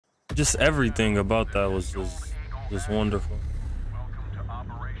Just everything about that was just wonderful. Welcome to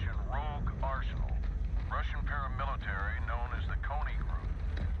Operation Rogue Arsenal. Russian paramilitary known as the Kony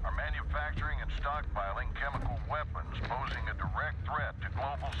Group are manufacturing and stockpiling chemical weapons posing a direct threat to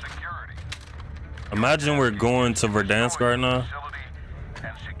global security. Imagine we're going to Verdansk right now.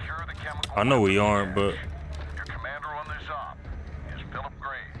 I know we aren't, but your commander on this op is Philip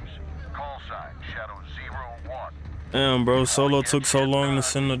Graves. Call sign Shadow 01. damn, bro, Solo took so long to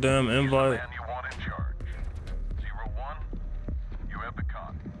send the damn invite. Man you want in charge. 01, you have the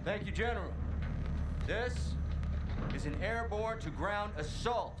con. Thank you, General. This is an airborne to ground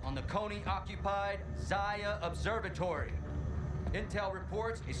assault on the Kony-occupied Zaya Observatory. Intel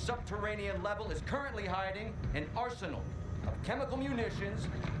reports a subterranean level is currently hiding an arsenal of chemical munitions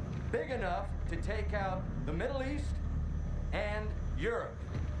big enough to take out the Middle East and Europe.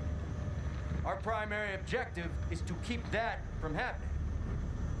 Our primary objective is to keep that from happening.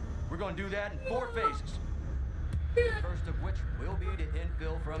 We're going to do that in 4 phases. The first of which will be to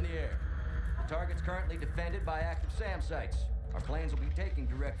infill from the air. The target's currently defended by active SAM sites. Our planes will be taking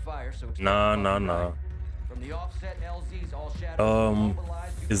direct fire, so Nah. from the offset LZs, all shadows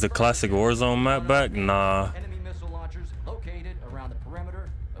Is the classic Warzone map back? Nah. enemy missile launchers located around the perimeter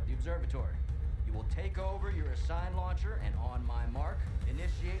of the observatory. You will take over your assigned launcher and on my mark,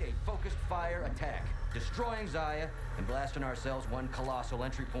 initiate a focused fire attack, destroying Zaya and blasting ourselves one colossal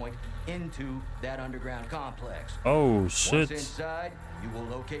entry point into that underground complex. Oh Once shit. inside, you will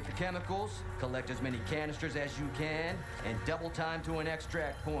locate the chemicals, collect as many canisters as you can, and double time to an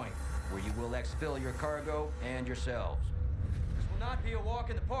extract point, where you will exfil your cargo and yourselves. This will not be a walk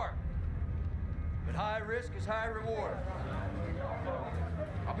in the park, but high risk is high reward.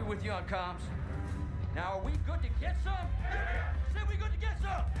 I'll be with you on comms. Now, are we good to get some? Say we good to get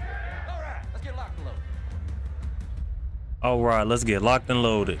some? All right, let's get locked and loaded. All right, let's get locked and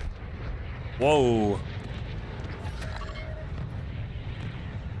loaded. Whoa.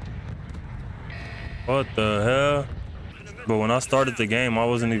 What the hell? But when I started the game, I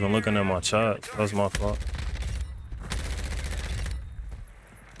wasn't even looking at my chat. That's my fault.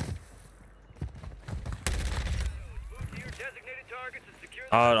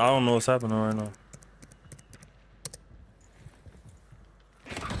 I don't know what's happening right now.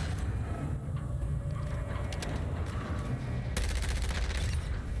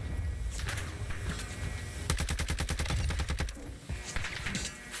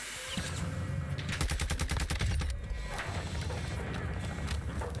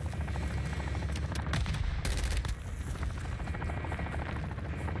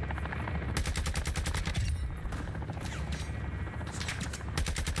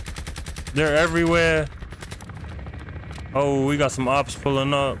 They're everywhere. Oh, we got some ops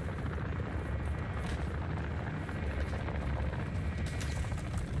pulling up.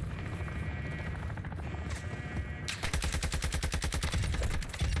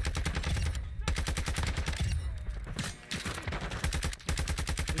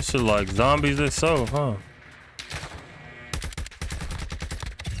 This shit like zombies itself, huh?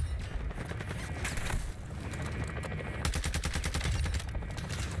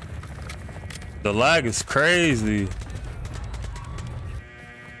 The lag is crazy.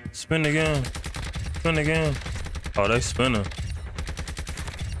 Spin again. Spin again. Oh, they spinning.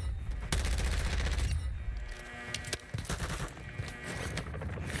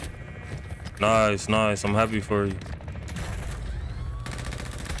 Nice, nice. I'm happy for you.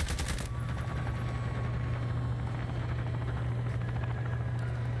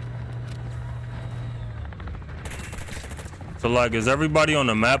 So like, is everybody on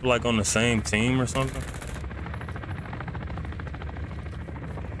the map like on the same team or something?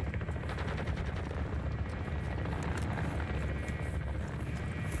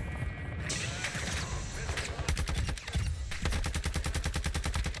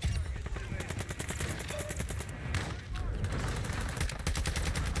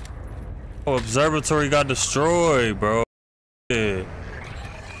 Oh, observatory got destroyed, bro. Yeah.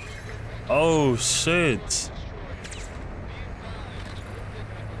 Oh shit.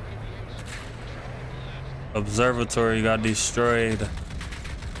 Observatory got destroyed.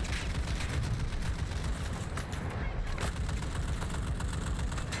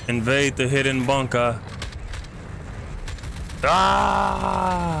 Invade the hidden bunker.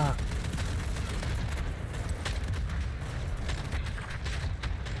 Ah!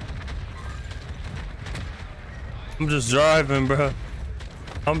 I'm just driving, bro.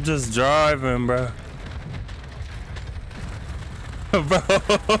 I'm just driving, bro.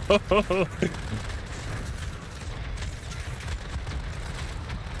 Bro.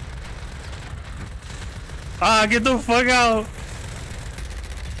 Ah, get the fuck out.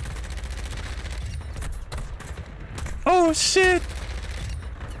 Oh shit.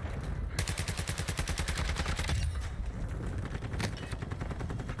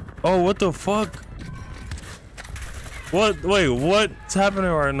 Oh, what the fuck? What? Wait, what's happening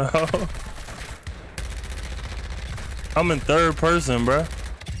right now? I'm in third person, bruh.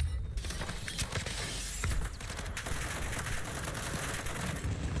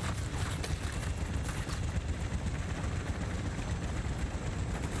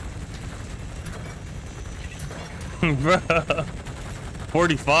 Bruh.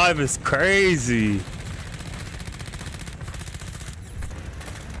 45 is crazy.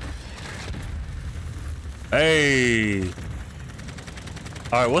 Hey. All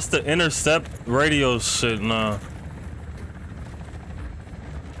right, what's the intercept radio shit now?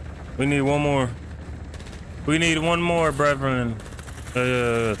 We need one more. We need one more, brethren.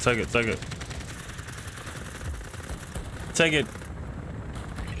 Yeah, take it, take it. Take it.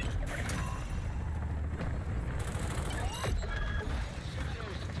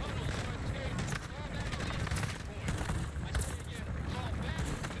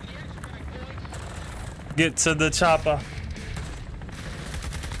 Get to the chopper.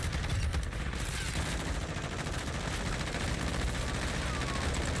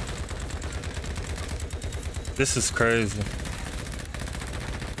 This is crazy.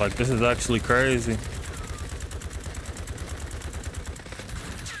 Like, this is actually crazy.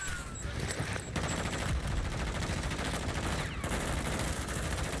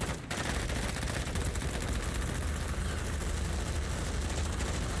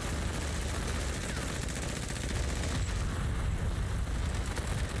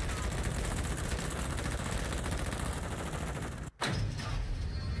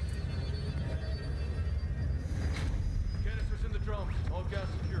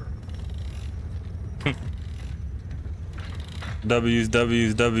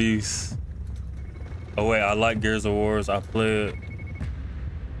 W's. Oh wait, I like Gears of Wars. I play it.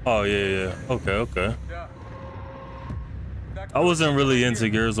 Oh yeah. Okay. I wasn't really into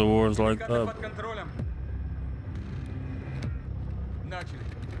Gears of Wars like that.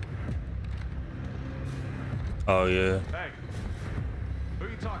 Oh yeah. Hey, who are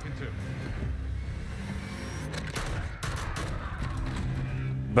you talking to?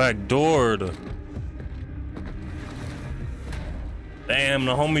 Backdoored. Damn,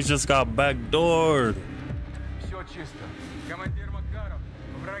 the homies just got backdoored. Все чисто. Командир Макаров,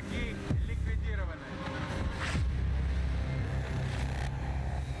 враги ликвидированы.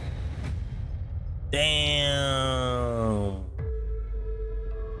 Damn.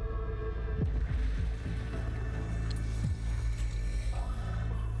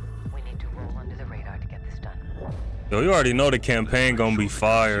 We need to roll under the radar to get this done. Yo, you already know the campaign gonna be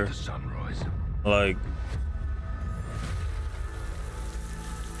fire. Like,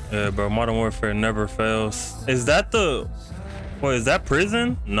 yeah, bro, Modern Warfare never fails. Is that the... Wait, is that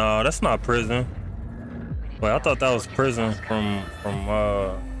prison? No, that's not prison. Wait, I thought that was prison from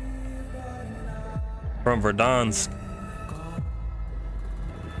Verdansk.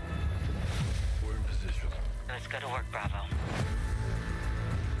 We're in position. Let's go to work, Bravo.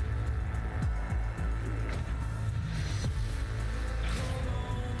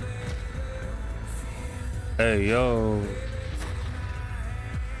 Hey, yo.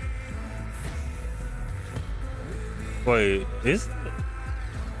 Wait, is...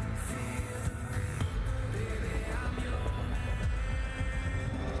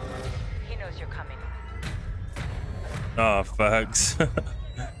 He knows you're coming. Oh, facts.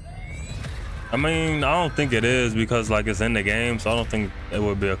 I mean, I don't think it is because, like, it's in the game, so I don't think it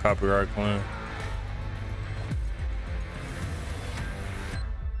would be a copyright claim.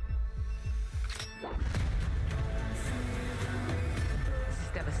 This is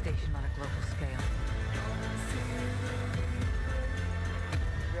devastation on a global scale.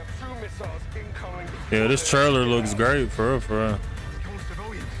 We have 2 missiles incoming. Yeah, this trailer looks great, for real, for real. Kill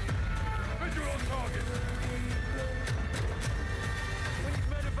civilians. Visual on target. We need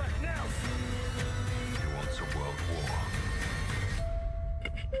medevac now. He wants a world war.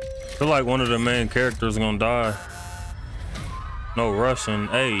 I feel like one of the main characters gonna die. No Russian.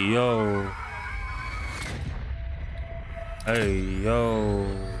 Hey, yo. Hey, yo.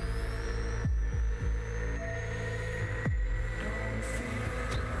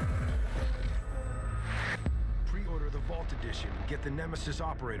 Pre-order the Vault Edition and get the Nemesis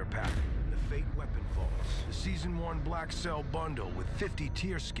Operator Pack and the Fate Weapon Vaults. The Season 1 Black Cell Bundle with 50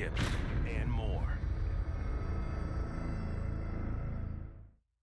 tier skips and more.